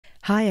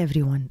Hi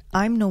everyone,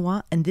 I'm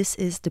Noah and this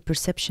is The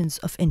Perceptions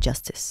of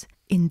Injustice.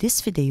 In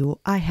this video,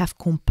 I have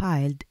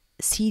compiled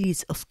a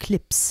series of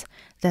clips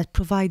that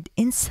provide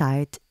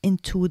insight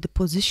into the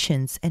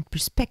positions and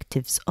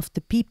perspectives of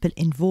the people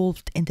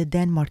involved in the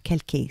Dan Markel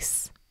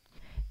case.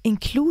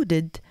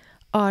 Included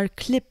are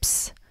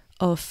clips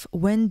of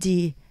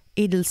Wendi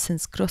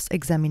Adelson's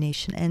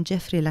cross-examination and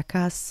Jeffrey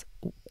Lacasse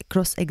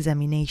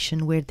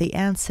cross-examination where they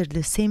answered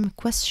the same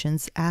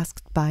questions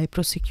asked by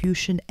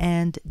prosecution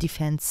and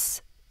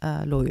defense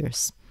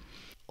lawyers.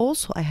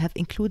 Also, I have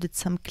included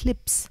some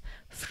clips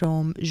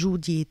from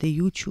Judy, the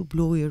YouTube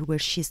lawyer, where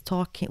she's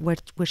talking,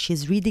 where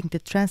she's reading the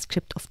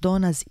transcript of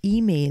Donna's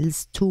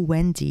emails to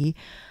Wendi,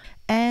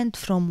 and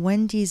from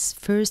Wendy's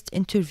first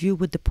interview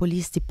with the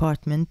police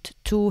department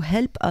to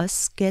help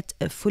us get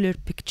a fuller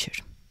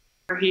picture.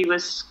 He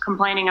was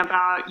complaining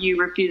about you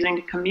refusing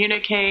to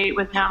communicate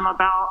with him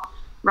about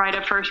right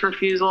of first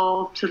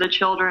refusal to the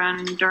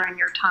children during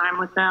your time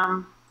with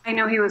them. I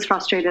know he was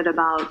frustrated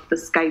about the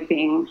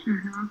Skyping.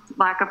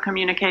 Lack of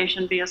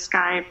communication via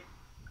Skype.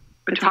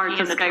 It's hard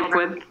to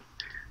Skype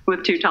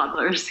with two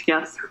toddlers,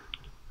 yes.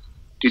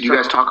 Did you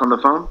guys talk on the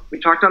phone? We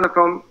talked on the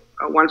phone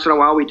once in a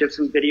while. We did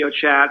some video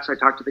chats. I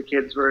talked to the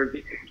kids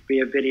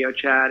via video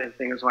chat and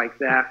things like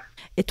that.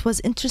 It was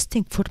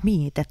interesting for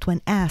me that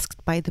when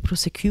asked by the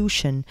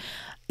prosecution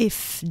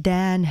if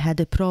Dan had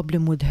a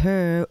problem with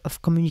her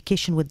of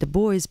communication with the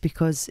boys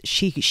because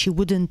she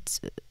wouldn't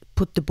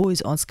put the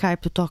boys on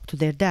Skype to talk to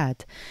their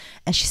dad.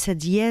 And she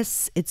said,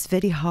 yes, it's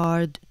very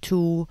hard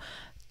to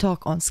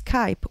talk on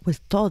Skype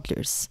with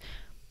toddlers.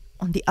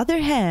 On the other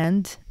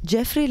hand,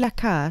 Jeffrey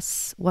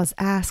Lacasse was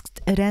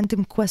asked a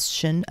random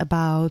question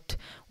about,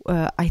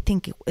 I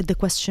think the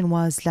question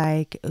was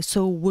like,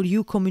 so were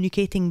you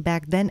communicating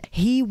back then?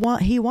 He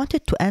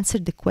wanted to answer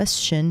the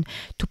question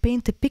to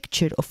paint a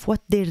picture of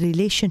what their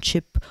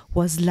relationship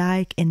was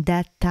like in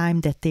that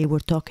time that they were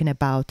talking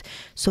about.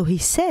 So he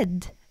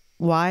said,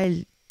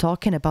 while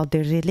talking about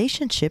their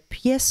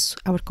relationship, yes,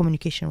 our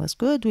communication was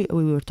good. We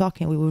were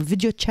talking, we were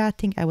video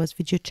chatting. I was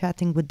video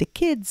chatting with the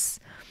kids.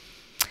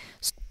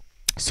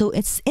 So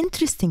it's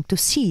interesting to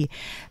see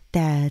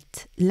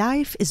that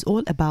life is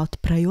all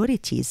about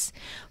priorities.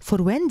 For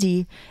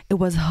Wendi, it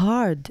was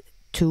hard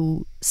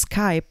to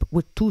Skype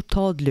with two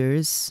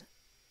toddlers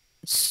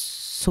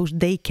so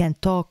they can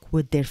talk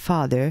with their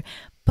father,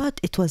 but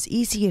it was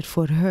easier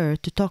for her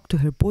to talk to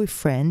her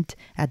boyfriend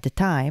at the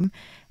time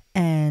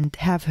and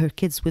have her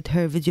kids with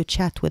her, video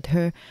chat with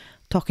her,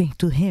 talking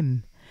to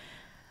him.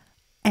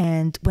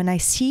 And when I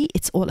see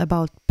it's all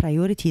about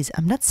priorities,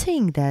 I'm not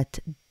saying that,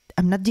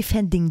 I'm not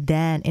defending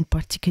Dan in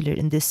particular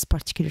in this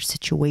particular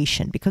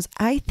situation, because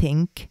I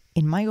think,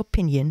 in my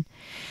opinion,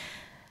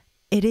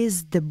 it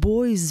is the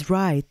boys'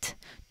 right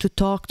to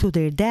talk to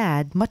their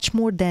dad much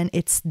more than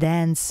it's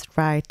Dan's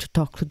right to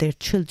talk to their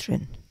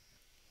children.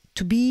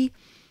 To be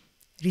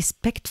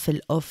respectful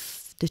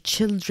of the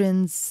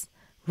children's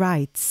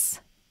rights,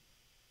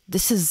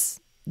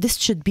 this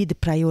should be the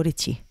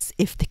priority.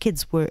 If the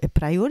kids were a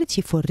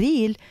priority for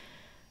real,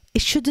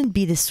 it shouldn't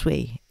be this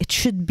way. It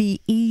should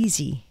be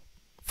easy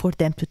for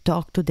them to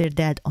talk to their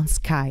dad on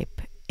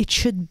Skype. It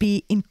should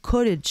be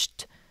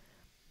encouraged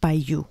by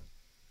you,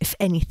 if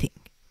anything.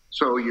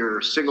 So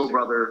your single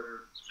brother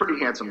is a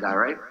pretty handsome guy,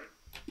 right?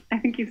 I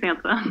think he's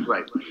handsome.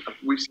 Right.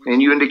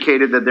 And you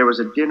indicated that there was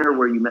a dinner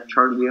where you met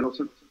Charlie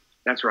Adelson?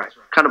 That's right.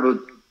 Kind of a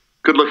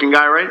good-looking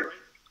guy, right?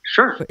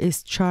 Sure.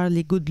 Is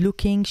Charlie good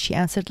looking? She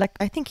answered, like,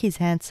 I think he's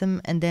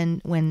handsome. And then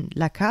when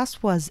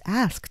Lacasse was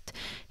asked,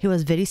 he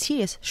was very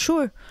serious.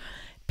 Sure,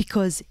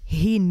 because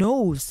he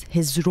knows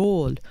his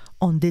role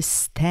on this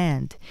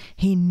stand.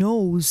 He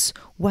knows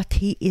what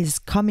he is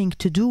coming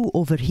to do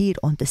over here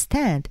on the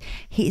stand.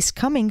 He is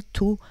coming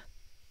to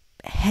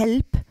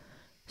help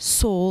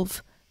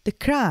solve the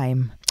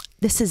crime.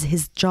 This is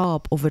his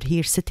job over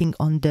here, sitting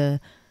on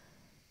the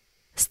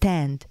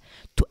stand,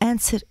 to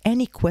answer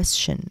any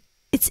question.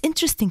 It's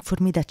interesting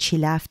for me that she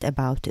laughed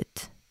about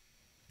it.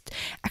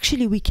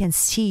 Actually, we can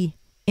see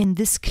in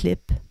this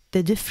clip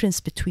the difference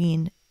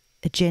between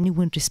a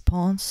genuine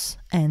response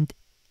and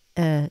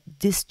a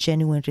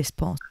disgenuine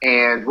response.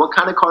 And what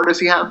kind of car does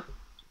he have?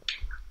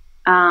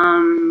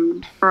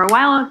 For a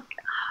while,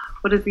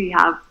 what does he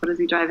have? What is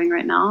he driving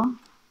right now?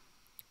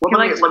 He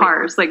likes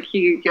cars. Like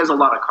he has a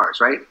lot of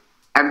cars, right?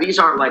 And these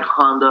aren't like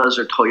Hondas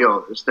or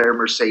Toyotas. They're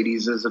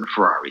Mercedeses and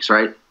Ferraris,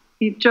 right?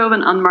 He drove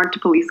an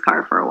unmarked police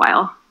car for a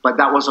while. But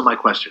that wasn't my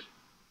question.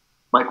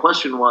 My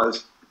question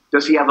was,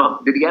 did he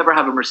ever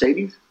have a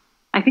Mercedes?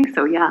 I think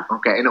so, yeah.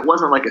 Okay, and it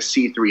wasn't like a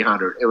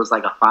C300. It was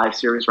like a 5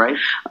 Series, right?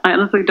 I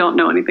honestly don't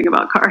know anything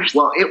about cars.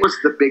 Well, it was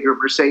the bigger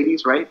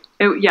Mercedes, right?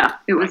 It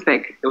was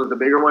big. It was the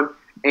bigger one.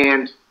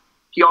 And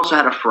he also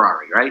had a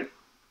Ferrari, right?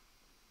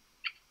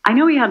 I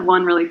know he had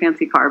one really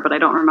fancy car, but I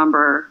don't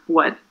remember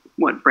what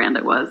brand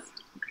it was.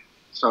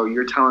 So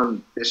you're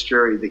telling this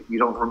jury that you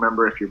don't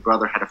remember if your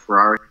brother had a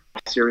Ferrari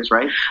series,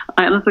 right?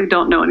 I honestly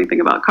don't know anything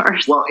about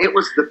cars. Well, it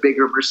was the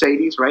bigger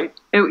Mercedes, right?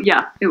 It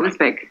was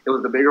big. It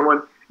was the bigger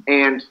one.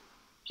 And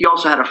he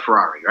also had a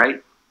Ferrari,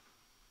 right?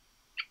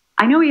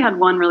 I know he had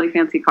one really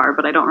fancy car,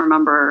 but I don't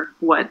remember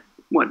what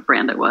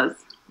brand it was.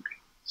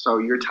 So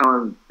you're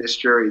telling this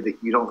jury that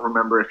you don't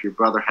remember if your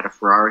brother had a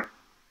Ferrari?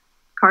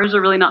 Cars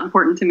are really not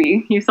important to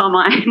me. You saw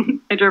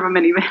mine. I drove a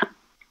minivan.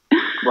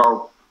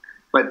 Well,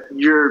 but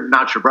you're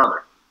not your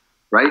brother,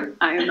 right?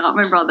 I am not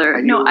my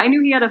brother. No, I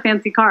knew he had a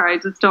fancy car. I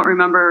just don't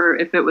remember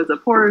if it was a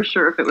Porsche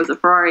or if it was a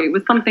Ferrari. It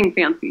was something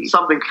fancy.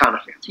 Something kind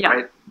of fancy, yeah.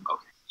 Right?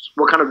 Okay.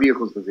 What kind of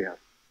vehicles does he have?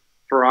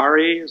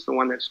 Ferrari is the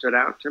one that stood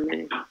out to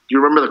me. Do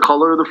you remember the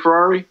color of the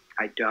Ferrari?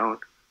 I don't.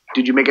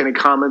 Did you make any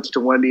comments to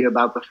Wendi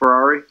about the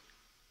Ferrari?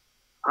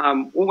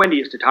 Well, Wendi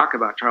used to talk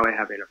about Charlie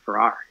having a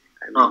Ferrari.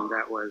 I mean,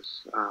 that was,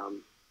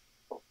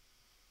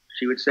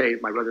 she would say,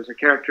 my brother's a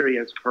character, he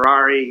has a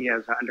Ferrari, he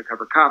has an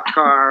undercover cop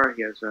car,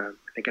 he has, I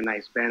think, a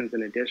nice Benz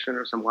in addition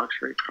or some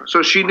luxury car.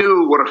 So she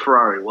knew what a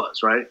Ferrari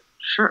was, right?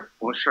 Sure,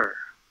 well, sure.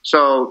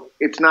 So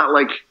it's not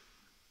like,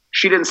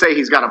 she didn't say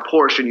he's got a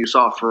Porsche and you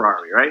saw a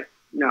Ferrari, right?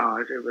 No,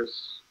 it was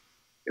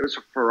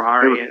a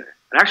Ferrari. And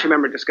I actually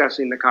remember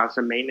discussing the cost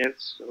of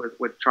maintenance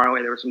with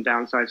Charlie. There were some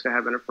downsides to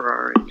having a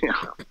Ferrari. Yeah.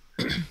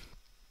 So.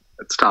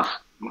 It's tough.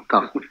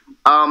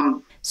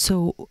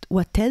 So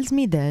what tells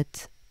me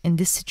that in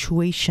this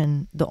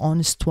situation, the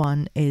honest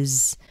one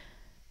is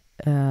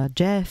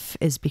Jeff,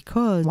 is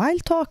because while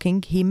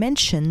talking, he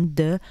mentioned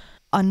the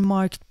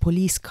unmarked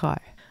police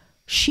car.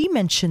 She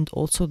mentioned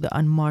also the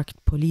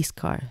unmarked police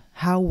car.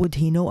 How would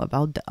he know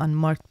about the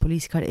unmarked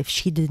police car if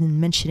she didn't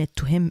mention it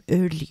to him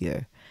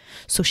earlier?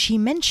 So she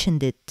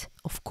mentioned it,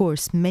 of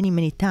course, many,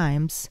 many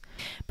times,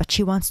 but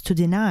she wants to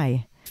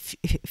deny.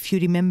 If you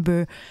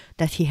remember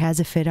that he has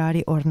a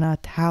Ferrari or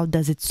not, how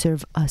does it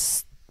serve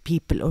us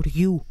people or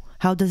you?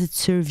 How does it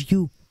serve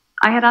you?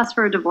 I had asked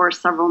for a divorce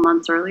several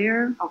months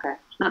earlier. Okay.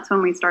 That's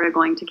when we started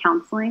going to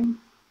counseling.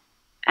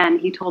 And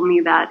he told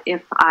me that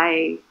if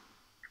I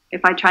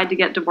tried to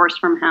get divorced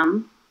from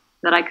him,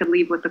 that I could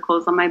leave with the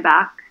clothes on my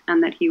back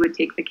and that he would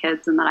take the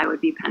kids and that I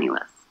would be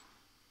penniless.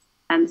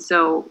 And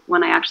so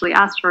when I actually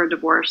asked for a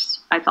divorce,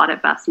 I thought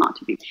it best not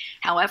to be.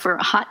 However,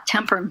 hot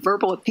temper and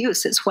verbal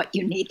abuse is what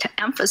you need to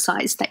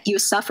emphasize that you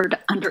suffered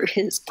under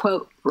his,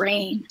 quote,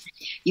 reign.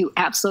 You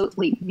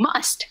absolutely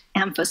must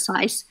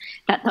emphasize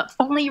that the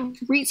only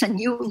reason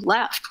you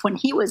left when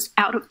he was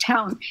out of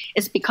town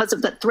is because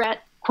of the threat,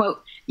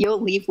 quote, you'll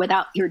leave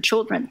without your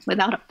children,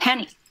 without a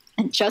penny,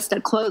 and just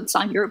the clothes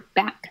on your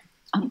back,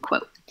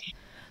 unquote.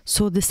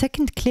 So the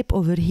second clip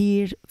over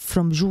here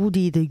from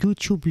Judy, the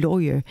YouTube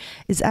lawyer,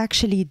 is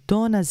actually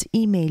Donna's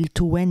email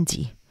to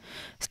Wendi.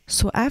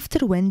 So after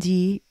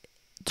Wendi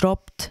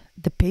dropped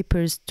the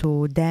papers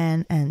to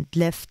Dan and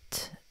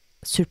left,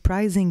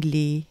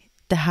 surprisingly,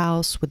 the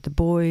house with the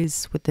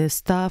boys, with the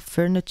stuff,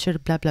 furniture,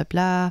 blah, blah,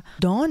 blah,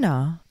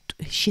 Donna,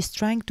 she's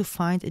trying to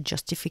find a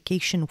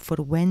justification for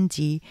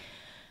Wendi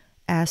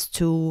as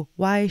to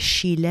why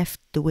she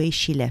left the way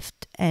she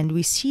left. And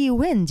we see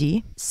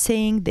Wendi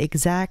saying the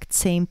exact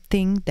same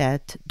thing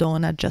that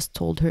Donna just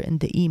told her in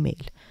the email.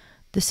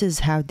 This is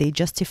how they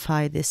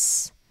justify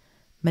this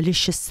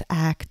malicious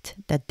act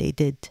that they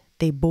did.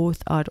 They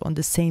both are on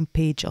the same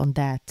page on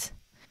that.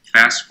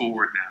 Fast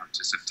forward now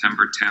to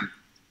September 10th,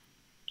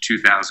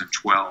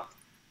 2012.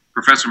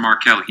 Professor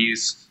Markel,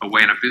 he's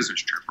away on a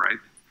business trip, right?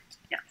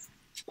 Yes.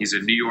 He's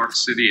in New York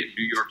City at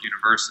New York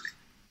University.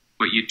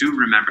 But you do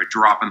remember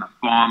dropping the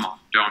bomb on him,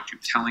 don't you,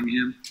 telling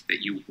him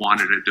that you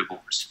wanted a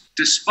divorce.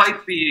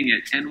 Despite being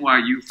at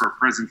NYU for a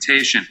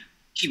presentation,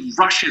 he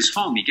rushes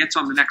home. He gets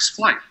on the next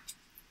flight,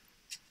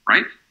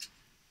 right?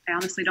 I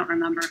honestly don't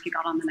remember if he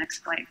got on the next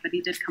flight, but he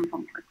did come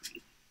home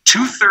quickly.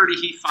 2:30,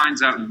 he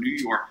finds out in New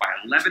York. By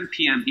 11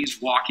 p.m., he's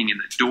walking in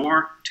the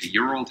door to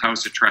your old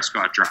house at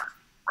Trescott Drive,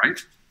 right?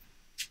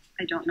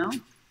 I don't know.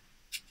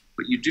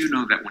 But you do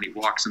know that when he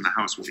walks in the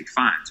house, what he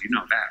finds. You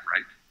know that,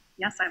 right?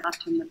 Yes, I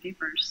left him the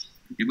papers.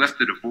 You left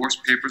the divorce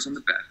papers on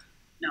the bed.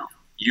 No.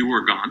 You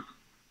were gone.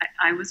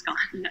 I was gone,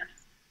 yes.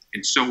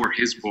 And so were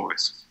his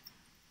boys.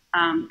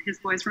 His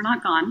boys were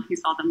not gone. He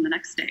saw them the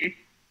next day,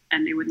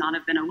 and they would not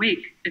have been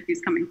awake if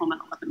he's coming home at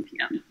 11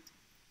 p.m.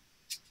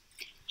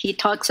 He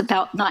talks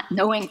about not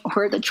knowing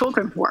where the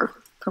children were,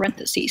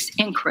 parentheses,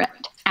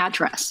 incorrect,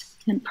 address,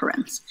 in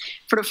parentheses,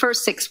 for the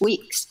first 6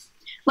 weeks.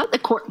 Let the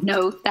court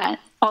know that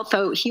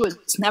although he was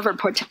never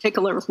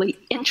particularly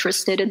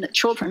interested in the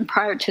children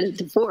prior to the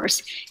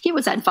divorce, he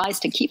was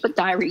advised to keep a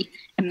diary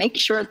and make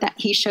sure that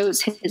he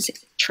shows his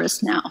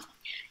interest now.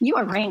 You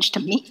arranged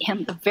to meet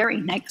him the very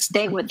next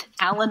day with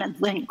Alan and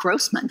Lynn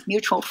Grossman,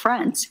 mutual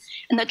friends,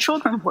 and the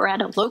children were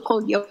at a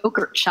local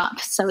yogurt shop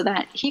so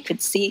that he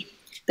could see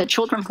the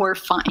children were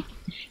fine.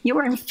 You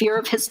were in fear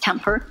of his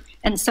temper,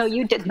 and so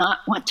you did not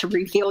want to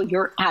reveal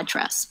your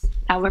address.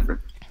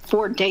 However,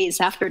 4 days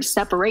after the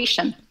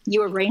separation,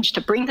 you arranged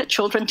to bring the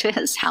children to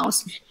his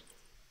house.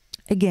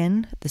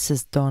 Again, this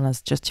is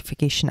Donna's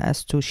justification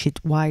as to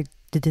why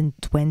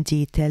didn't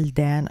Wendi tell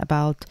Dan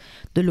about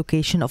the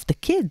location of the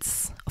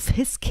kids, of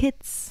his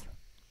kids?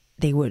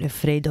 They were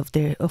afraid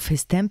of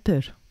his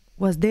temper.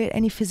 Was there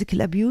any physical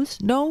abuse?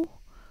 No.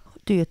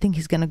 Do you think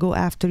he's gonna go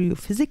after you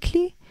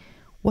physically?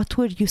 What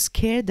were you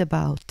scared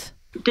about?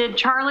 Did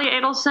Charlie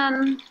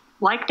Adelson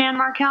like Dan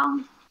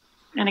Markel?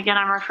 And again,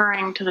 I'm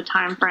referring to the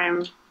time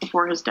frame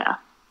before his death.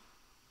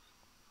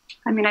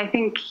 I mean, I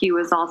think he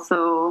was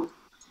also,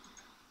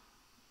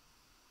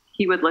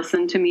 he would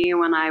listen to me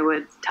when I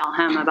would tell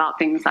him about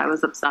things I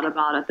was upset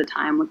about at the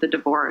time with the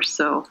divorce.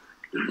 So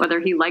whether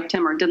he liked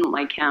him or didn't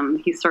like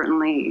him, he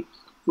certainly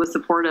was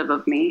supportive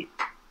of me.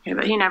 Okay,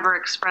 but he never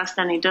expressed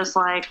any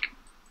dislike?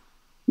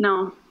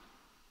 No.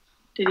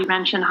 Did he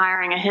mention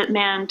hiring a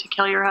hitman to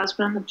kill your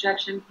husband?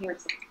 Objection.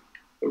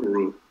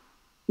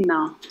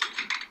 No.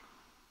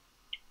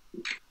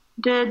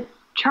 Did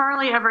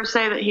Charlie ever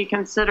say that he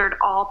considered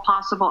all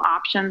possible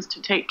options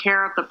to take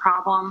care of the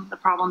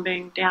problem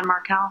being Dan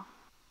Markel?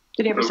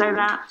 Did he ever say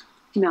that?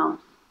 No.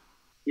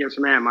 Yes,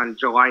 ma'am. On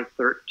July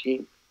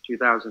 13th,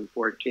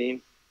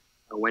 2014,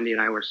 Wendi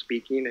and I were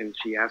speaking, and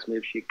she asked me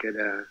if she could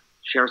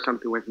share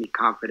something with me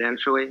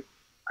confidentially.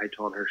 I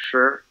told her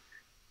sure.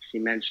 She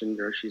mentioned,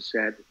 or she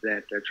said,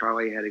 that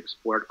Charlie had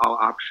explored all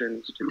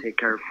options to take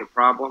care of the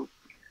problem,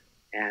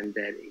 and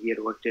that he had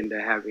looked into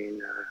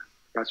having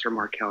Professor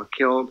Markel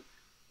killed.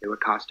 It would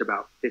cost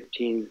about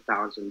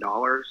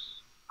 $15,000.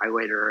 I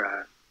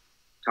later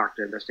talked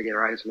to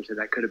Investigator Ice and said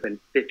that could have been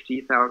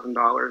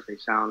 $50,000. They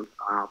sound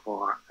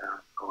awful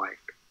alike.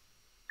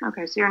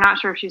 Okay, so you're not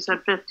sure if she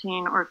said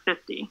 15 or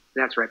 50.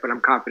 That's right, but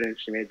I'm confident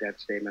she made that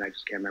statement. I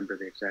just can't remember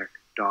the exact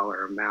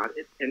dollar amount.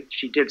 And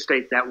she did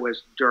state that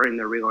was during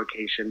the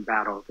relocation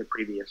battle the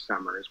previous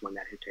summer is when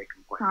that had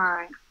taken place. All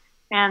right.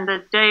 And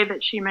the day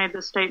that she made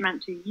the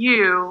statement to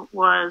you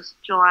was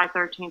July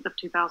 13th of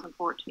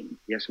 2014.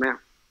 Yes, ma'am.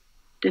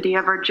 Did he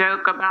ever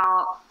joke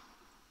about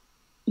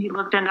he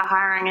looked into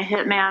hiring a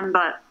hitman,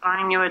 but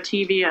buying you a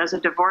TV as a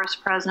divorce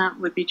present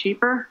would be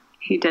cheaper?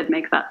 He did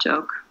make that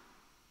joke.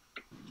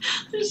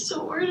 They're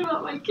so worried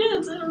about my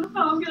kids. I don't know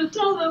how I'm going to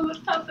tell them what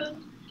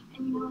happened.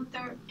 And you know,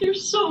 they're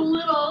so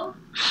little.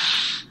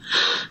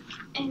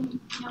 And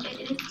you know,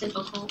 it is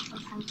difficult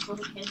sometimes for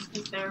the kids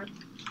because they're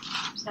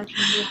such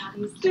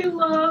realities. They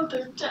love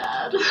their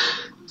dad.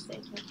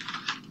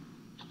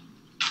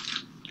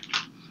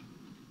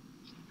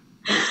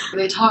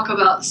 They talk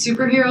about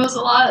superheroes a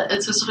lot,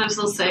 and so sometimes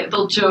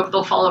they'll joke,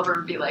 they'll fall over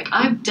and be like,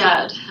 "I'm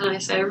dead," and I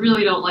say, "I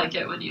really don't like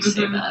it when you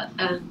say that,"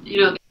 and you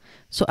know.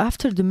 So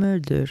after the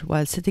murder,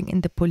 while sitting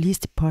in the police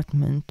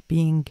department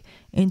being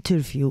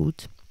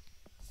interviewed,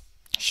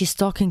 she's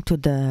talking to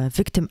the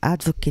victim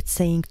advocate,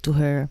 saying to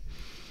her,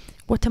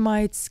 what am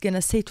I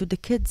gonna say to the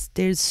kids?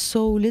 There's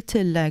so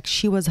little, like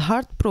she was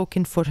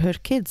heartbroken for her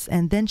kids.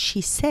 And then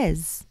she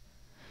says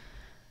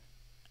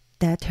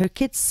that her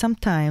kids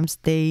sometimes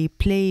they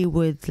play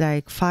with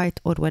like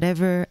fight or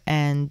whatever,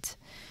 and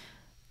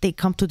they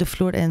come to the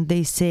floor and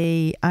they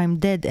say, I'm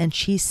dead. And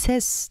she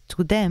says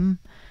to them,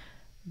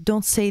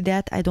 don't say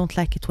that. I don't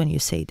like it when you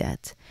say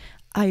that.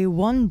 I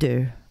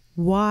wonder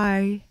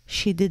why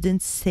she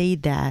didn't say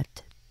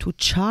that to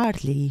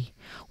Charlie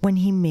when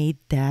he made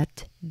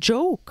that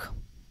joke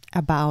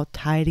about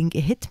hiring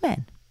a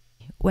hitman.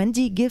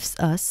 Wendi gives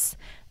us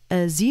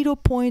a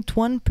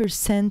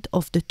 0.1%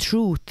 of the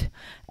truth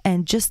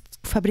and just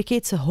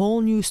fabricates a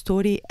whole new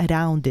story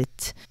around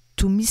it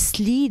to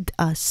mislead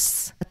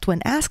us. But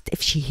when asked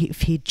if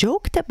he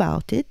joked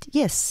about it,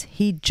 yes,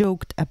 he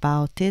joked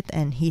about it,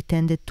 and he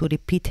tended to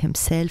repeat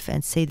himself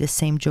and say the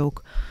same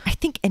joke. I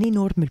think any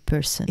normal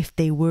person, if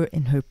they were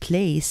in her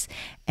place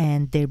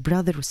and their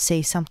brother would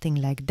say something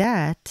like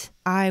that,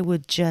 I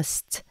would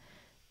just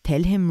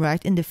tell him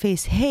right in the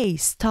face, hey,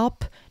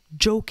 stop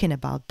joking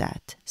about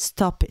that.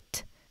 Stop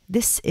it.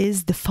 This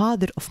is the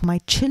father of my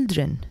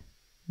children.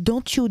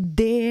 Don't you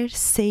dare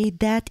say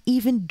that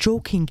even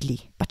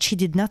jokingly. But she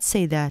did not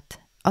say that.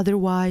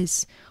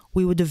 Otherwise,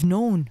 we would have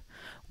known.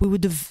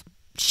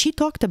 She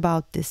talked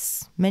about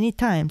this many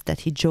times,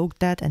 that he joked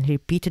that and he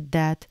repeated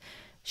that.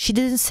 She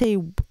didn't say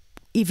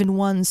even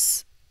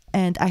once,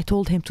 and I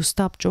told him to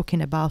stop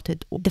joking about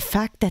it. The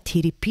fact that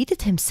he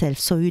repeated himself,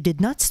 so you did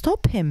not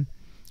stop him.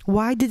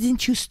 Why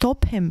didn't you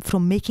stop him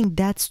from making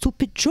that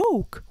stupid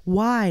joke?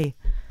 Why?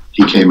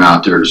 He came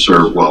out there to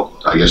serve,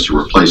 I guess to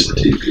replace the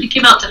TV. He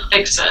came out to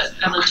fix it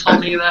and then told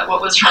me that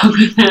what was wrong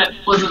with it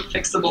wasn't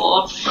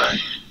fixable. Right.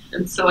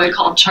 And so I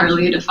called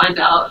Charlie to find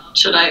out,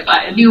 should I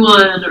buy a new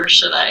one or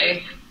should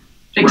I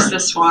fix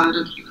this one?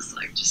 And he was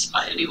like, just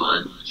buy a new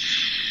one.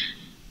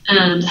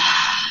 And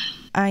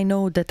I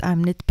know that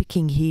I'm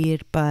nitpicking here,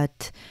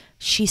 but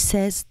she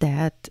says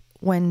that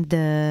when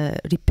the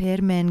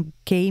repairman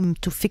came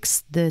to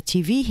fix the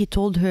TV, he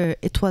told her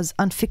it was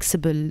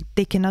unfixable.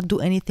 They cannot do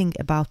anything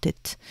about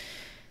it.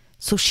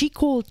 So she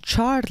called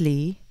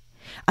Charlie.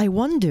 I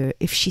wonder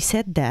if she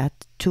said that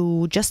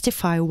to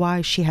justify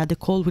why she had a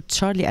call with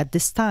Charlie at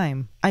this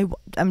time.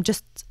 I'm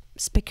just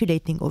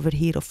speculating over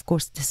here. Of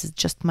course, this is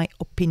just my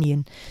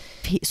opinion.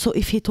 So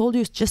if he told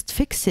you just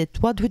fix it,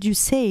 what would you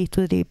say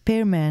to the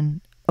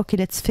repairman? Okay,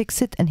 let's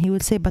fix it. And he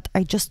would say, but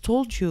I just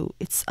told you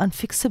it's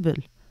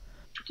unfixable.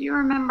 Do you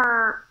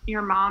remember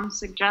your mom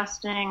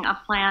suggesting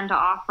a plan to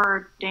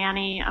offer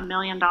Danny $1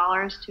 million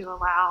to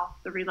allow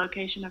the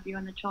relocation of you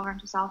and the children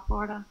to South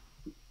Florida?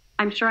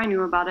 I'm sure I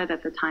knew about it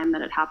at the time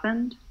that it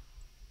happened.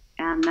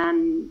 And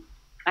then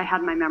I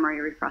had my memory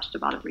refreshed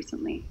about it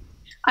recently.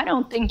 I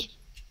don't think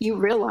you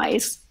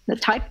realize the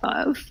type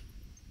of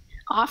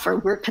offer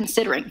we're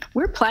considering.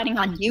 We're planning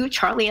on you,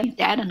 Charlie, and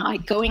Dad and I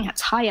going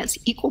as high as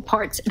equal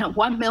parts in a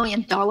 $1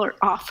 million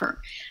offer.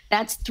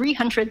 That's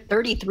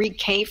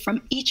 $333K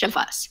from each of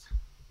us.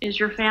 Is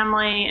your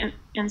family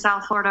in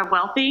South Florida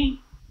wealthy?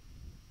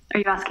 Are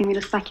you asking me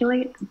to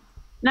speculate?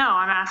 No,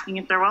 I'm asking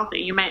if they're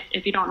wealthy. You may,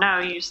 if you don't know,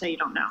 you say you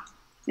don't know.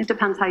 It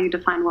depends how you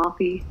define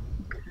wealthy.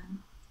 Okay.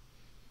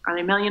 Are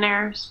they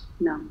millionaires?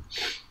 No.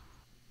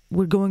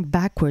 We're going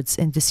backwards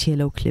in this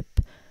yellow clip.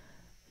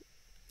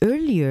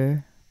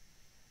 Earlier,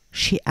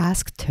 she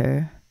asked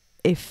her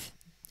if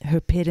her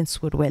parents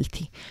were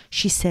wealthy.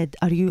 She said,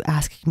 "Are you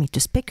asking me to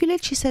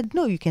speculate?" She said,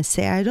 "No, you can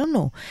say I don't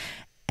know."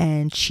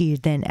 And she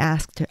then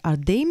asked her, "Are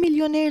they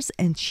millionaires?"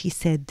 And she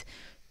said,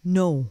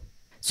 "No."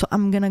 So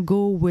I'm gonna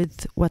go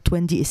with what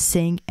Wendi is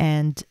saying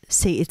and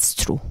say it's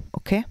true,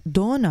 okay?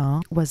 Donna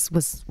was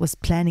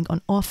planning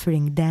on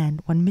offering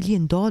Dan $1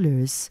 million,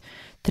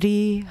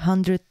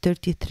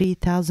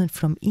 $333,000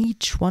 from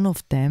each one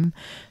of them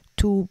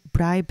to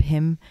bribe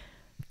him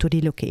to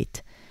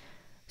relocate.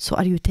 So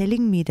are you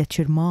telling me that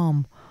your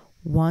mom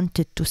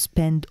wanted to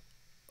spend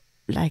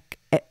like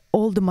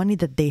all the money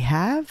that they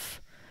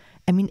have?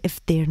 I mean,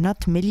 if they're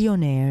not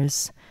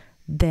millionaires,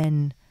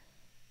 then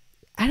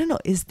I don't know,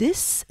 is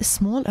this a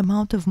small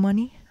amount of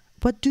money?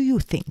 What do you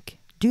think?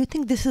 Do you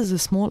think this is a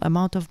small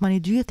amount of money?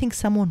 Do you think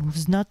someone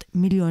who's not a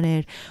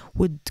millionaire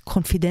would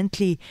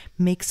confidently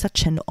make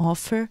such an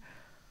offer?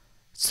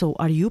 So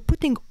are you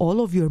putting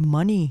all of your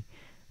money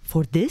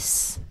for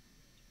this?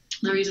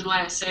 The reason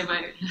why I say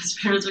his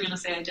parents are going to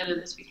say I did it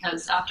is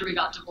because after we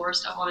got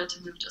divorced, I wanted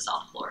to move to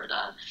South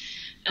Florida.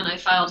 And I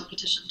filed a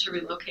petition to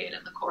relocate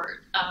in the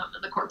court.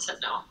 And the court said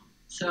no.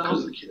 So, because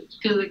of the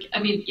kids. I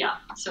mean, yeah.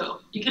 So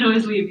you can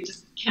always leave. You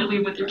just can't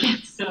leave with your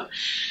kids. So,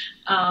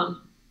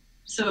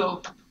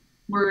 so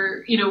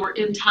we're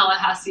in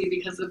Tallahassee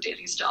because of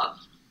Danny's job.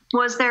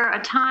 Was there a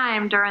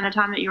time during the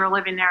time that you were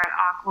living there at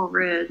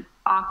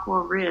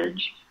Aqua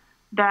Ridge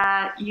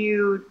that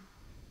you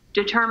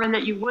determined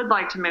that you would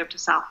like to move to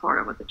South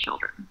Florida with the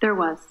children? There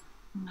was.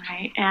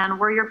 Right. And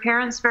were your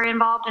parents very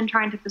involved in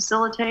trying to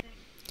facilitate?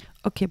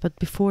 Okay, but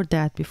before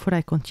I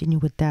continue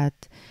with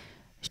that,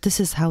 this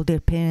is how their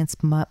parents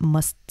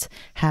must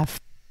have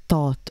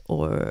thought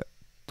or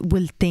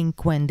will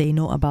think when they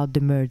know about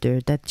the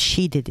murder, that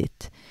she did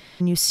it.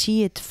 And you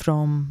see it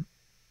from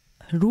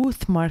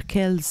Ruth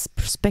Markel's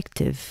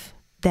perspective,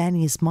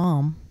 Danny's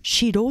mom.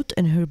 She wrote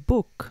in her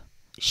book,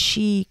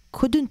 she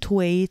couldn't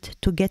wait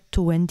to get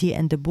to Wendi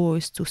and the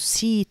boys to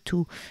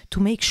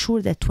make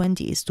sure that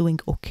Wendi is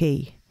doing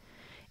okay.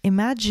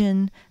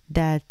 Imagine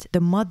that the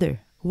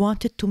mother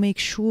wanted to make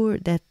sure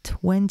that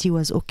Wendi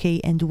was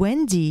okay, and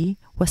Wendi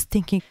was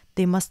thinking,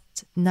 they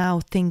must now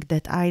think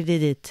that I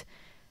did it.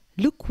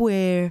 Look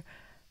where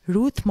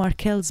Ruth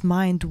Markel's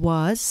mind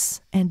was,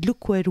 and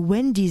look where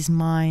Wendi's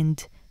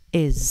mind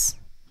is.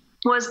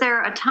 Was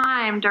there a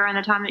time during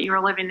the time that you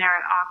were living there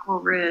at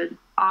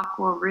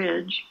Aqua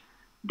Ridge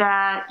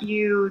that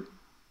you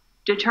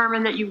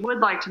determined that you would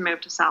like to move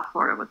to South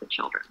Florida with the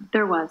children?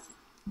 There was.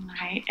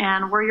 Right.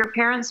 And were your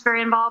parents very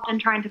involved in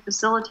trying to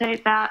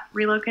facilitate that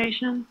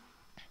relocation?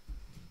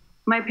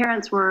 My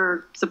parents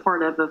were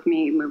supportive of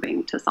me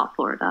moving to South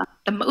Florida.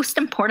 The most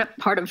important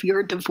part of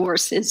your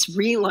divorce is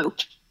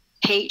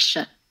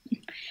relocation.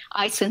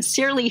 I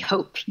sincerely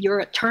hope your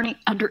attorney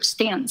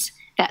understands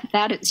that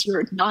that is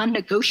your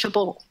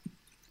non-negotiable.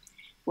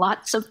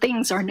 Lots of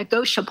things are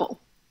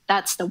negotiable.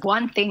 That's the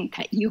one thing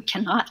that you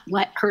cannot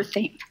let her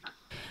think.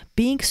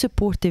 Being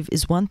supportive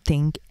is one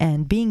thing,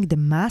 and being the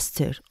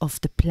master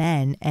of the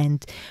plan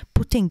and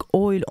putting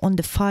oil on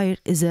the fire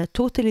is a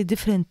totally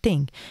different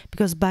thing.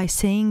 Because by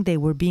saying they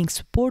were being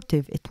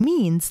supportive, it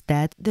means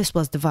that this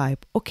was the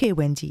vibe. Okay,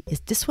 Wendi, is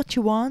this what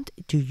you want?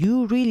 Do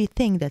you really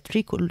think that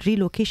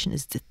relocation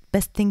is the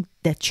best thing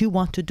that you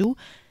want to do?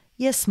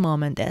 Yes,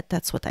 Mom and Dad,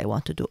 that's what I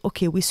want to do.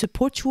 Okay, we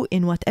support you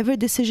in whatever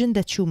decision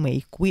that you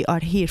make. We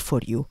are here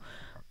for you.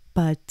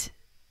 But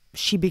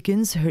she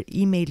begins her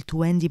email to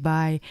Wendi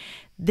by,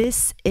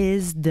 "This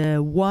is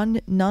the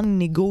one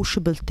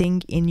non-negotiable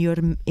thing in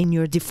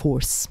your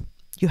divorce.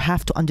 You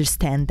have to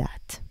understand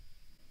that."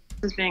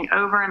 Is being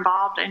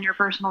over-involved in your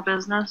personal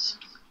business?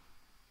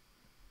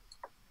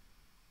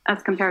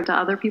 As compared to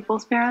other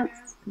people's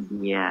parents?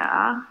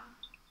 Yeah.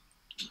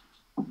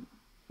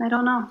 I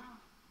don't know.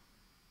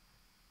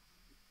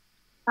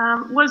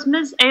 Was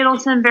Ms.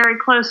 Adelson very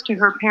close to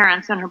her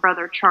parents and her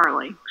brother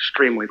Charlie?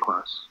 Extremely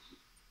close.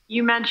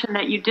 You mentioned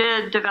that you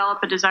did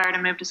develop a desire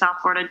to move to South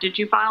Florida. Did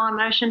you file a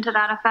motion to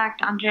that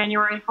effect on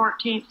January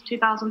 14th,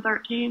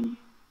 2013?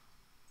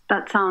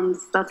 That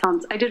sounds,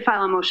 I did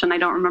file a motion. I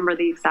don't remember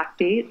the exact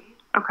date.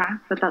 Okay.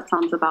 But that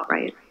sounds about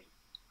right.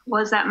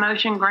 Was that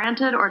motion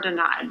granted or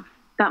denied?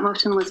 That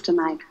motion was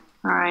denied.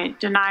 All right.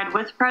 Denied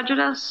with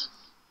prejudice?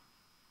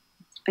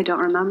 I don't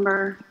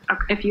remember.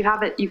 Okay. If you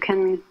have it,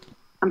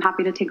 I'm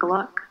happy to take a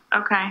look.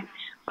 Okay.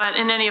 But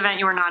in any event,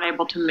 you were not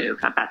able to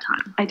move at that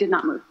time? I did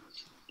not move.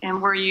 And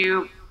were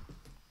you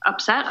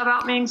upset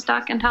about being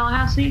stuck in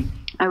Tallahassee?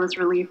 I was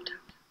relieved.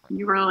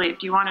 You were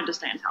relieved. You wanted to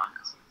stay in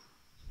Tallahassee.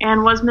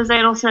 And was Ms.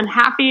 Adelson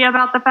happy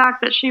about the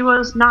fact that she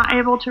was not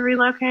able to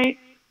relocate?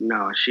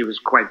 No, she was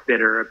quite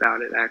bitter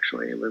about it,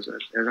 actually. It was,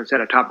 as I said,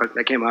 a topic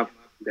that came up,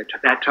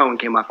 that tone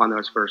came up on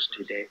those first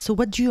 2 days. So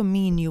what do you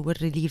mean you were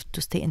relieved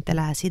to stay in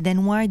Tallahassee?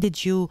 Then why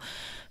did you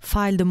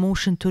file the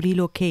motion to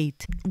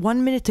relocate?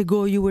 1 minute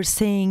ago, you were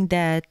saying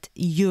that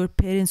your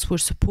parents were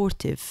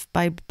supportive.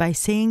 By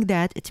saying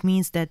that, it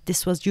means that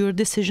this was your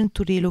decision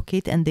to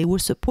relocate and they were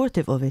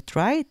supportive of it,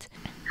 right?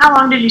 How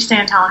long did you stay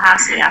in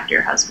Tallahassee after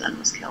your husband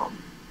was killed?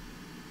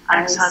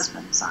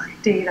 Ex-husband, sorry.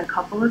 Stayed a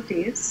couple of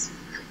days.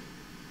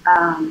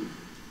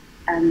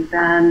 And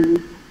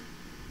then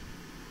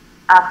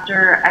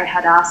after I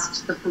had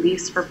asked the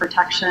police for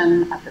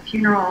protection at the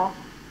funeral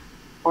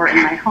or in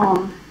my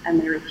home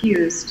and they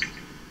refused,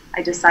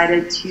 I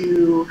decided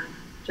to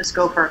just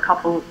go for a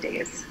couple of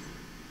days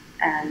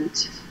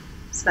and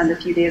spend a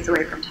few days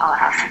away from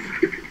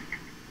Tallahassee.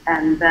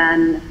 And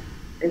then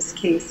this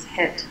case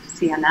hit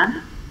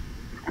CNN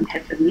and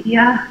hit the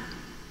media.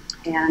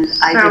 And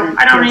I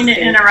don't mean to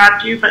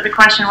interrupt you, but the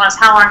question was,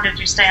 how long did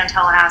you stay in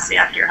Tallahassee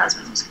after your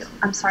husband was killed?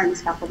 I'm sorry,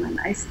 Ms. Kappelman.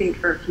 I stayed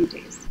for a few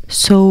days.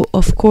 So,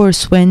 of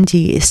course,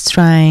 Wendi is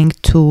trying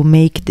to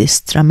make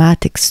this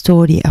dramatic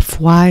story of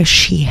why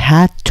she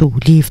had to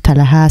leave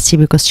Tallahassee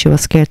because she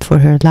was scared for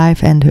her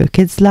life and her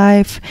kid's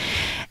life,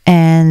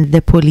 and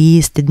the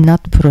police did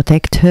not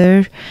protect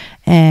her.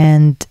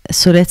 And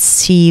so let's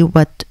see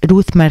what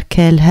Ruth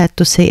Markel had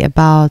to say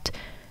about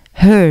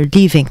her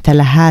leaving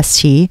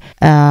Tallahassee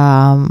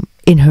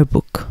in her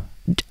book.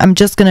 I'm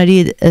just going to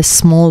read a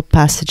small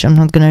passage. I'm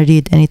not going to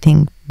read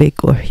anything big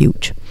or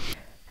huge.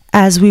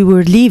 As we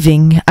were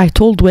leaving, I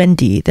told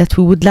Wendi that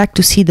we would like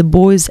to see the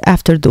boys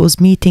after those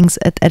meetings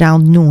at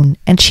around noon,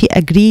 and she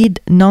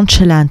agreed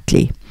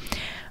nonchalantly.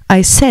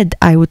 I said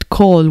I would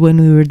call when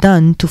we were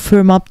done to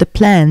firm up the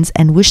plans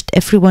and wished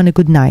everyone a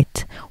good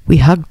night. We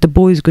hugged the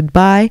boys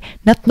goodbye,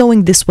 not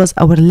knowing this was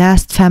our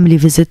last family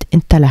visit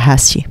in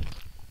Tallahassee.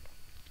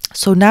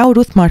 So now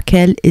Ruth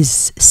Markel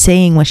is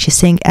saying, when she's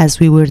saying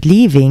as we were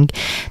leaving,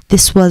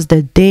 this was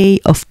the day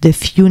of the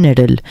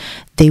funeral.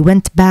 They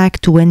went back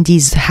to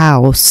Wendi's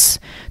house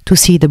to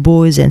see the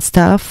boys and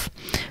stuff.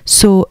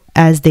 So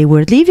as they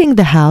were leaving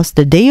the house,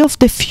 the day of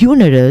the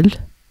funeral,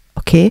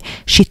 okay,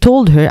 she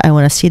told her, I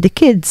want to see the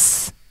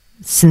kids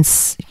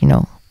since, you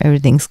know,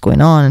 everything's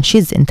going on and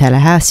she's in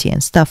Tallahassee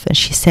and stuff. And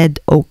she said,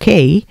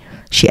 okay.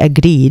 She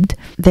agreed.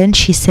 Then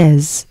she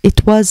says,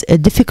 it was a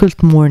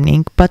difficult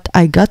morning, but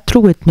I got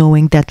through it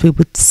knowing that we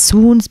would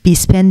soon be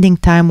spending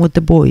time with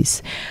the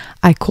boys.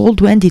 I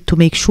called Wendi to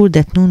make sure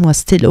that noon was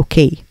still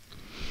okay.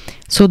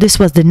 So this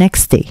was the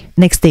next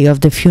day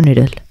of the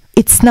funeral.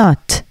 It's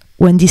not,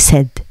 Wendi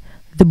said.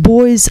 The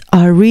boys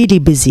are really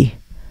busy.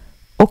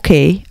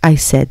 Okay, I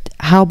said.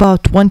 How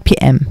about 1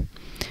 p.m.?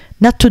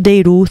 Not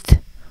today, Ruth,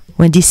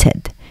 Wendi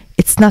said.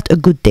 It's not a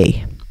good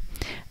day.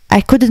 I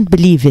couldn't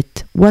believe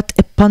it. What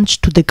a punch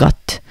to the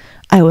gut.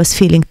 I was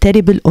feeling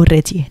terrible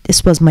already.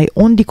 This was my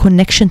only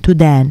connection to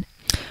Dan.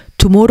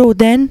 Tomorrow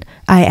then?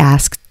 I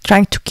asked,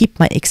 trying to keep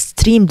my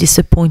extreme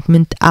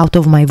disappointment out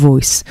of my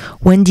voice.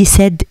 Wendi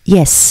said,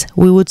 yes,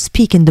 we would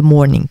speak in the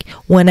morning.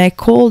 When I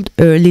called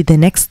early the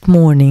next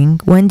morning,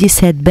 Wendi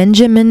said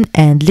Benjamin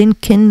and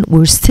Lincoln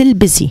were still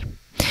busy.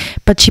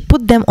 But she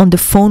put them on the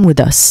phone with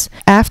us.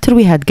 After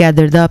we had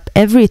gathered up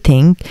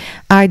everything,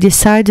 I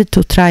decided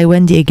to try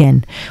Wendi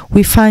again.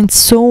 We found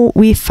so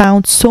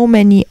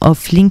many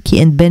of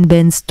Linky and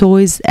Ben's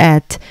toys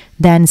at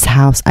Dan's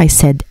house, I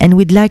said, and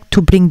we'd like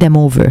to bring them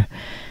over.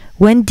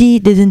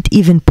 Wendi didn't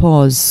even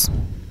pause.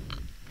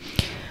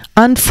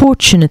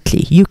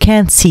 Unfortunately, you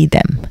can't see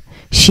them,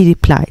 she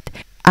replied.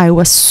 I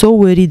was so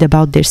worried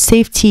about their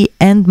safety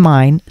and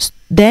mine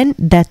then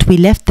that we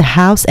left the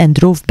house and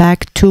drove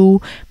back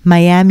to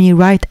Miami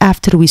right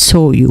after we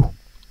saw you.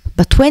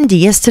 But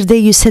Wendi, yesterday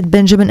you said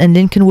Benjamin and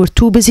Lincoln were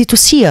too busy to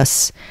see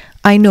us.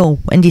 I know,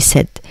 Wendi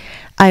said.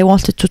 I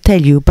wanted to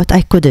tell you, but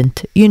I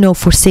couldn't. You know,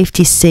 for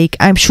safety's sake,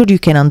 I'm sure you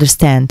can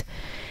understand.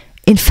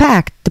 In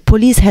fact, the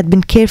police had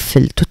been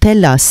careful to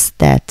tell us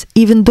that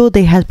even though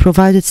they had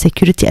provided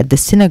security at the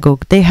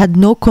synagogue, they had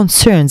no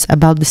concerns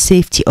about the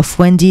safety of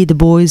Wendi, the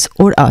boys,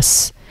 or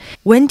us.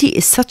 Wendi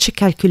is such a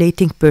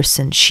calculating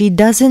person. She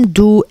doesn't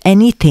do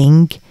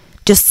anything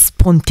just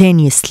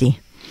spontaneously.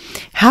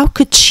 How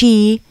could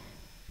she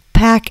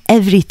pack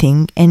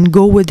everything and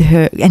go with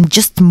her and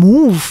just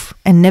move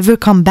and never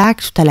come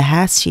back to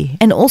Tallahassee?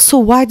 And also,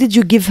 why did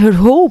you give her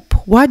hope?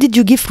 Why did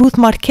you give Ruth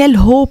Markel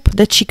hope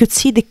that she could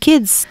see the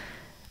kids?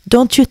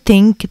 Don't you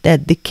think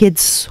that the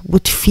kids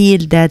would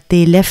feel that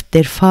they left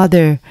their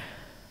father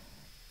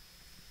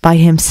by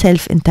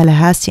himself in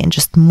Tallahassee and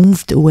just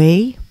moved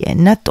away?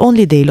 And not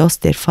only they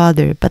lost their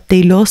father, but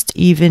they lost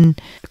even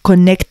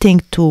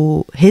connecting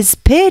to his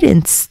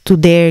parents, to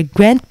their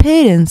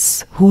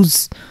grandparents,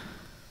 who's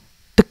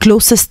the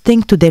closest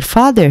thing to their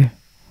father.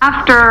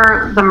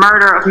 After the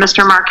murder of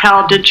Mr.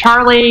 Markel, did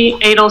Charlie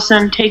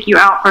Adelson take you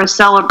out for a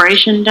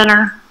celebration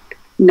dinner?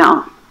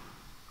 No.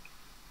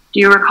 Do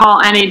you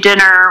recall any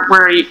dinner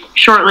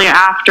shortly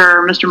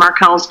after Mr.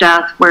 Markel's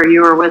death, where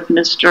you were with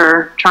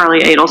Mr.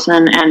 Charlie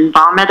Adelson and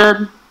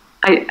vomited?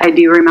 I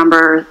do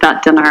remember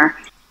that dinner.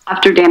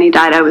 After Danny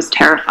died, I was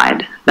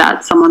terrified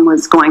that someone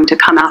was going to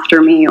come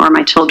after me or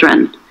my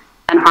children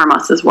and harm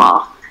us as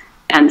well.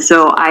 And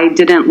so I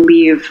didn't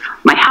leave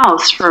my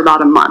house for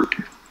about a month.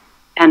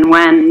 And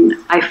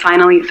when I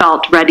finally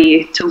felt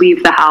ready to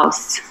leave the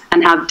house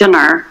and have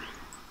dinner,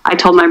 I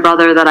told my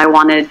brother that I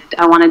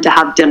wanted to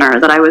have dinner,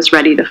 that I was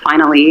ready to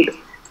finally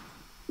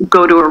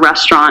go to a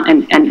restaurant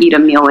and eat a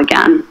meal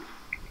again.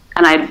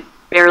 And I'd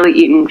barely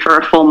eaten for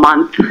a full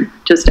month,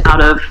 just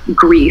out of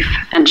grief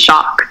and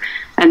shock.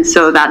 And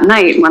so that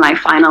night, when I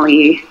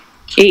finally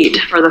ate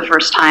for the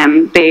first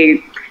time,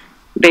 they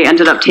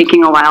ended up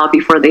taking a while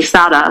before they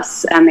sat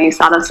us, and they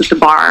sat us at the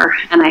bar,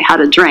 and I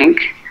had a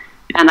drink,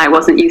 and I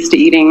wasn't used to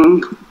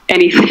eating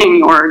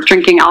anything or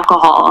drinking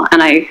alcohol,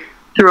 and I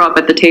threw up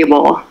at the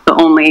table. The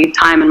only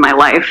time in my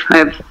life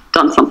I've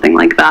done something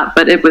like that,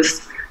 but it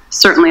was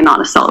certainly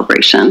not a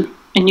celebration.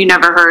 And you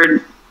never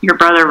heard your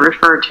brother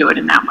refer to it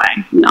in that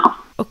way? No.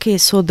 Okay,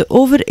 so the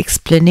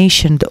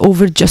over-explanation, the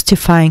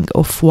over-justifying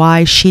of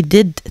why she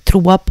did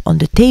throw up on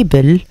the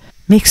table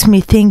makes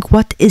me think,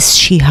 what is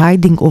she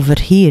hiding over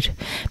here?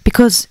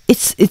 Because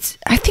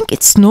I think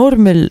it's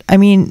normal. I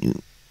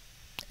mean,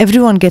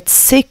 everyone gets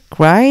sick,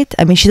 right?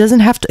 I mean, she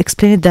doesn't have to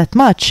explain it that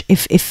much.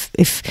 If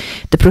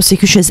the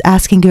prosecution is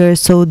asking her,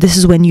 so this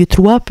is when you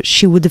threw up,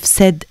 she would have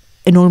said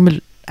a normal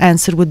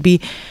answer would be,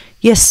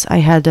 yes, I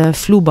had a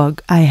flu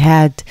bug. I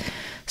had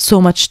so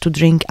much to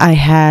drink.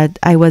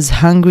 I was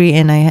hungry,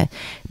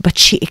 but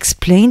she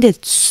explained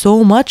it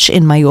so much,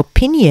 in my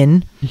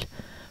opinion.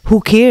 Who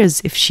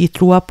cares if she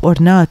threw up or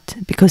not?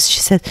 Because she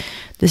said,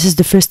 this is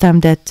the first time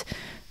that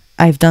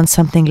I've done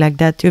something like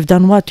that. You've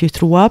done what? You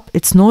threw up?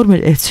 It's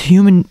normal. It's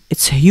human.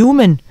 It's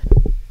human.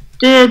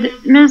 Did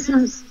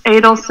Mrs.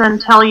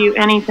 Adelson tell you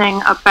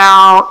anything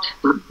about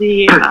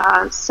the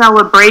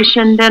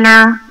celebration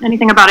dinner?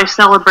 Anything about a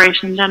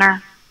celebration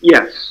dinner?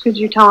 Yes. Could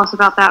you tell us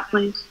about that,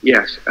 please?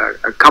 Yes.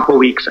 A couple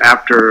weeks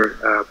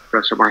after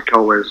Professor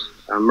Markel was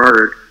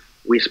murdered,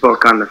 we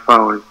spoke on the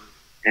phone,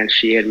 and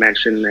she had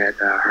mentioned that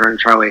her and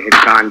Charlie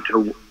had gone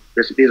to,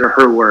 these are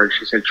her words,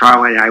 she said,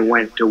 Charlie and I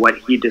went to what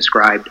he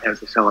described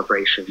as a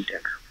celebration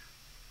dinner.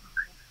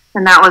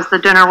 And that was the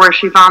dinner where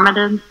she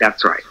vomited?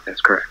 That's right.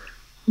 That's correct.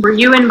 Were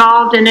you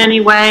involved in any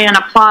way in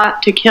a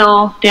plot to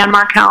kill Dan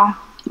Markel?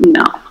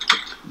 No.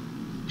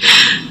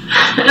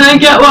 And I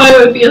get why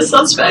I would be a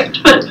suspect,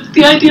 but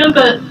the idea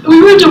that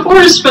we were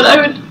divorced, but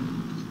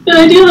the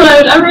idea that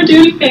I would ever do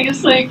anything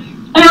is like,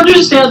 I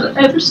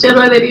understand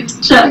why they need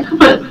to check,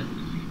 but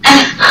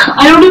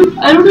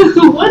I don't know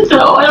who would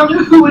though. I don't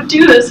know who would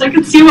do this. I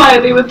could see why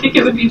they would think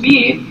it would be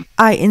me.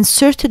 I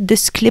inserted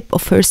this clip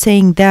of her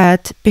saying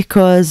that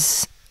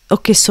because,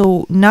 okay,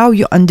 so now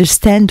you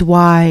understand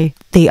why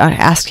they are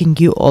asking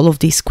you all of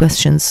these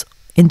questions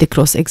in the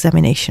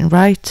cross-examination,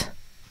 right?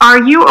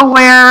 Are you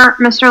aware,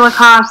 Mr.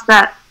 Lacasse,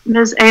 that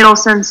Ms.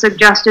 Adelson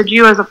suggested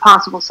you as a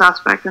possible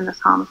suspect in this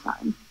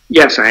homicide?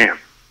 Yes, I am.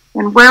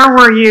 And where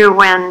were you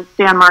when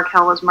Dan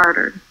Markel was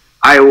murdered?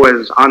 I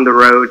was on the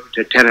road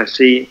to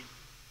Tennessee.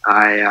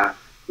 I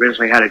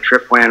originally had a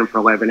trip planned for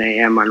 11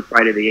 a.m. on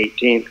Friday the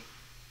 18th,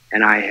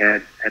 and I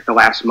had, at the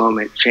last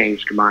moment,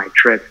 changed my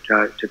trip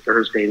to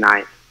Thursday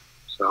night.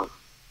 So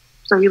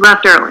you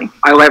left early?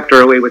 I left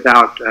early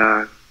without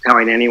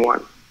telling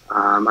anyone,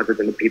 other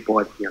than the people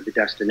at the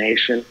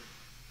destination.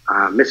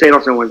 Miss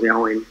Adelson was the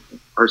only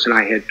person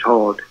I had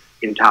told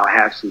in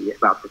Tallahassee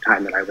about the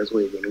time that I was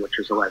leaving, which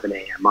was 11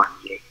 a.m. on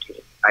the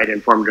 18th. I had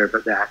informed her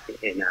of that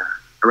in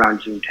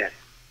around June 10th.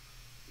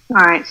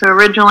 All right, so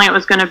originally it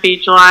was going to be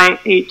July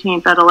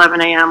 18th at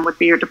 11 a.m. would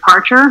be your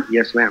departure?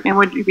 Yes, ma'am. And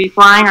would you be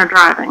flying or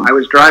driving? I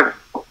was driving.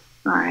 All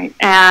right,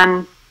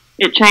 and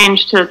it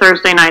changed to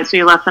Thursday night, so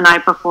you left the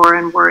night before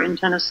and were in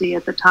Tennessee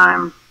at the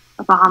time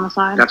of the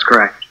homicide? That's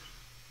correct.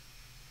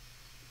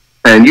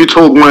 And you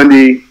told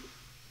Wendi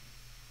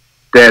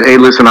that, hey,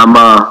 listen, I'm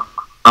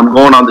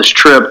going on this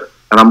trip,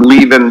 and I'm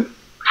leaving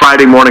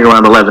Friday morning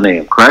around 11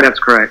 a.m., correct? That's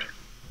correct.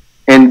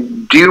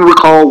 And do you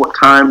recall what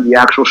time the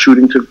actual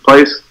shooting took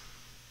place?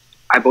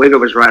 I believe it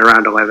was right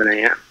around 11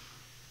 a.m.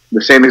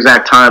 The same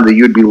exact time that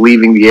you'd be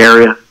leaving the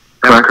area?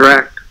 That's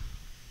correct.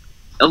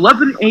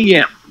 11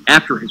 a.m.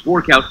 After his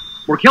workout,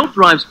 Markel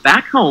drives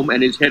back home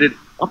and is headed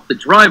up the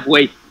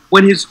driveway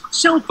when his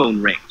cell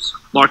phone rings.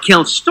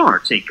 Markel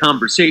starts a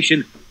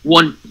conversation,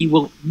 one he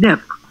will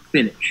never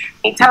finish.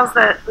 He tells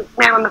the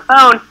man on the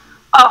phone,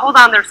 oh, hold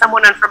on, there's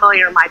someone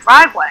unfamiliar in my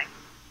driveway.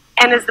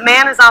 And as the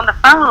man is on the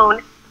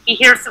phone, he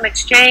hears some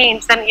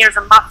exchange, then he hears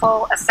a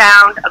muffle, a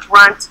sound, a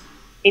grunt.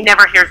 He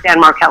never hears Dan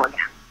Markel again.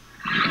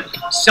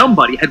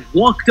 Somebody had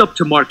walked up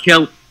to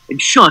Markel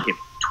and shot him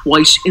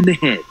twice in the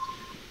head.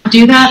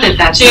 Do that if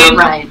that's Jane,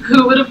 not right.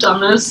 Who would have done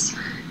this?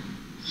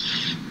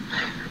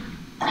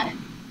 I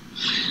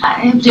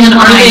have And just no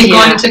are they idea.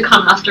 going to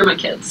come after my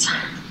kids?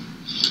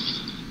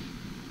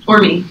 Or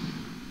me?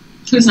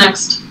 Who's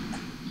next?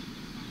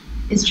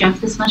 Is Jeff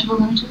this much of a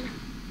lunatic?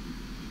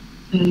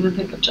 I didn't even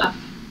think of Jeff.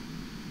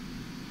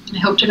 I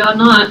hope to God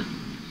not.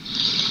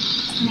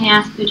 May I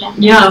ask who Jeff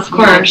is? Yeah, of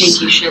course. Yeah, I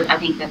think you should. I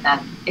think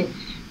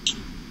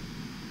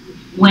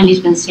Wendy's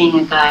been seeing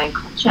a guy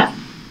called Jeff,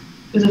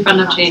 who's a friend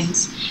of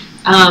Jane's,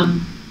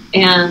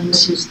 and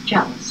who's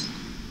jealous.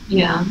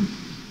 Yeah.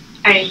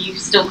 Are you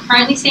still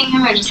currently seeing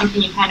him, or just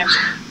something you kind of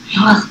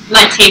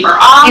let taper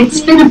off?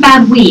 It's been a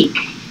bad week.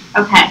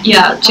 Okay.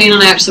 Yeah, Jane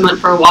and I actually went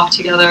for a walk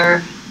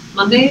together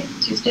Monday,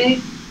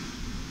 Tuesday,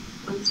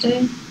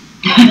 Wednesday,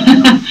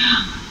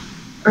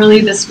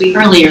 earlier this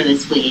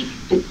week.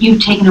 But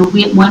you've taken a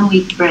 1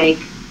 week break.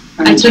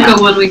 I took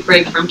a 1 week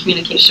break from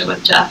communication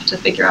with Jeff to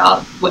figure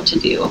out what to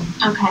do.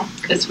 Okay.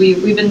 Because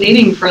we've been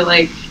dating for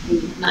like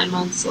 9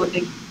 months, so I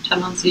think 10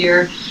 months a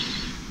year.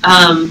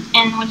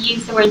 And when you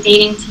use the word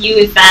dating to you,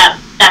 is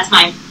that's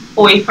my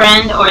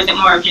boyfriend, or is it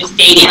more of just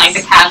dating, like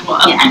the casual?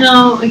 Okay. Yeah.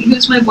 No, he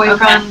was my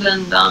boyfriend,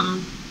 and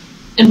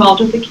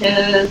involved with the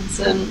kids,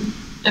 and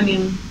I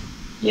mean,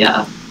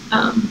 yeah.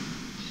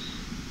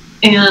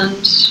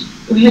 And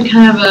we had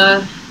kind of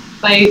a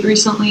fight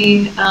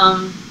recently,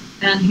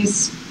 and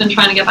he's been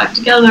trying to get back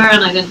together,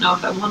 and I didn't know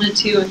if I wanted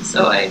to, and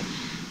so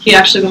he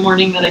actually, the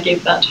morning that I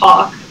gave that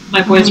talk,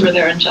 my boys were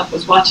there and Jeff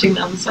was watching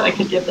them, so I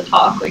could give the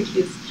talk. Like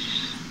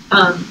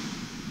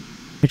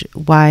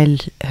while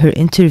her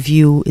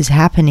interview is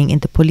happening in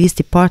the police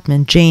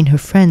department, Jane, her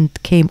friend,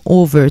 came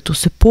over to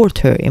support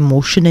her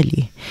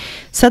emotionally.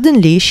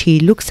 Suddenly, she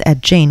looks at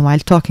Jane while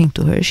talking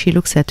to her. She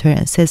looks at her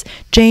and says,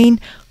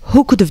 "Jane,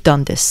 who could have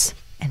done this?"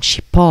 And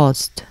she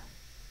paused.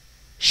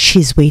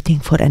 She's waiting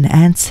for an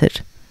answer.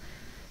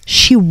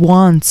 She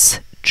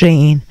wants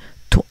Jane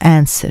to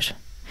answer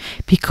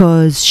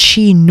because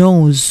she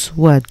knows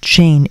what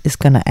Jane is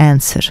gonna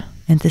answer.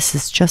 And this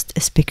is just a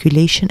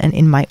speculation, and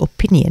in my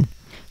opinion,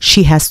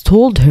 she has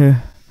told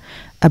her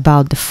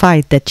about the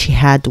fight that she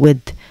had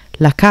with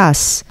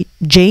Lacasse.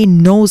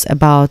 Jane knows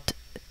about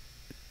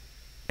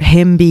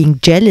him being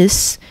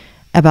jealous,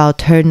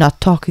 about her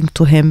not talking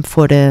to him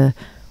for a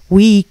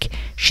week.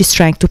 She's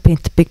trying to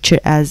paint the picture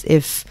as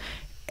if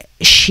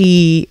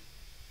she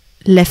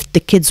left the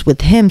kids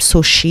with him,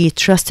 so she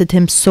trusted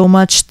him so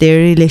much. Their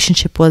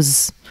relationship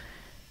was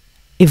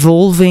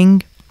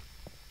evolving.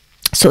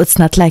 So it's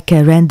not like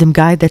a random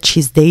guy that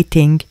she's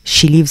dating.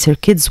 She leaves her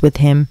kids with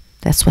him.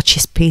 That's what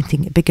she's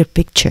painting, a bigger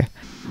picture.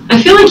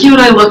 I feel like you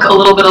and I look a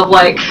little bit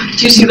alike.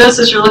 Do you see this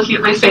as you're looking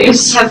at my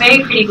face? You have very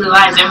pretty blue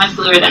eyes. They're much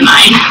bluer than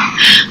mine.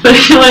 But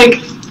I feel like,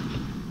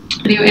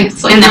 anyway,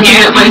 it's like looking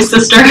at my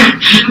sister.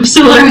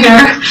 Similar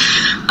hair.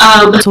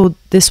 So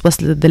this was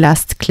the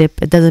last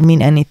clip. It doesn't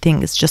mean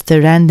anything. It's just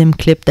a random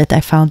clip that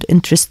I found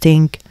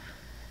interesting.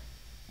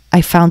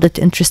 I found it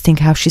interesting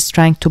how she's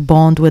trying to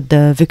bond with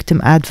the victim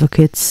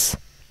advocates.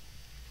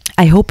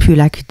 I hope you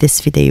liked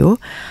this video.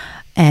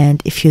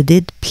 And if you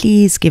did,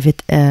 please give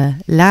it a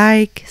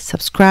like,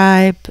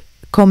 subscribe,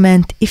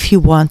 comment if you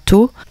want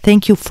to.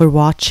 Thank you for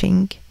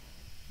watching.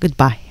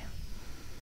 Goodbye.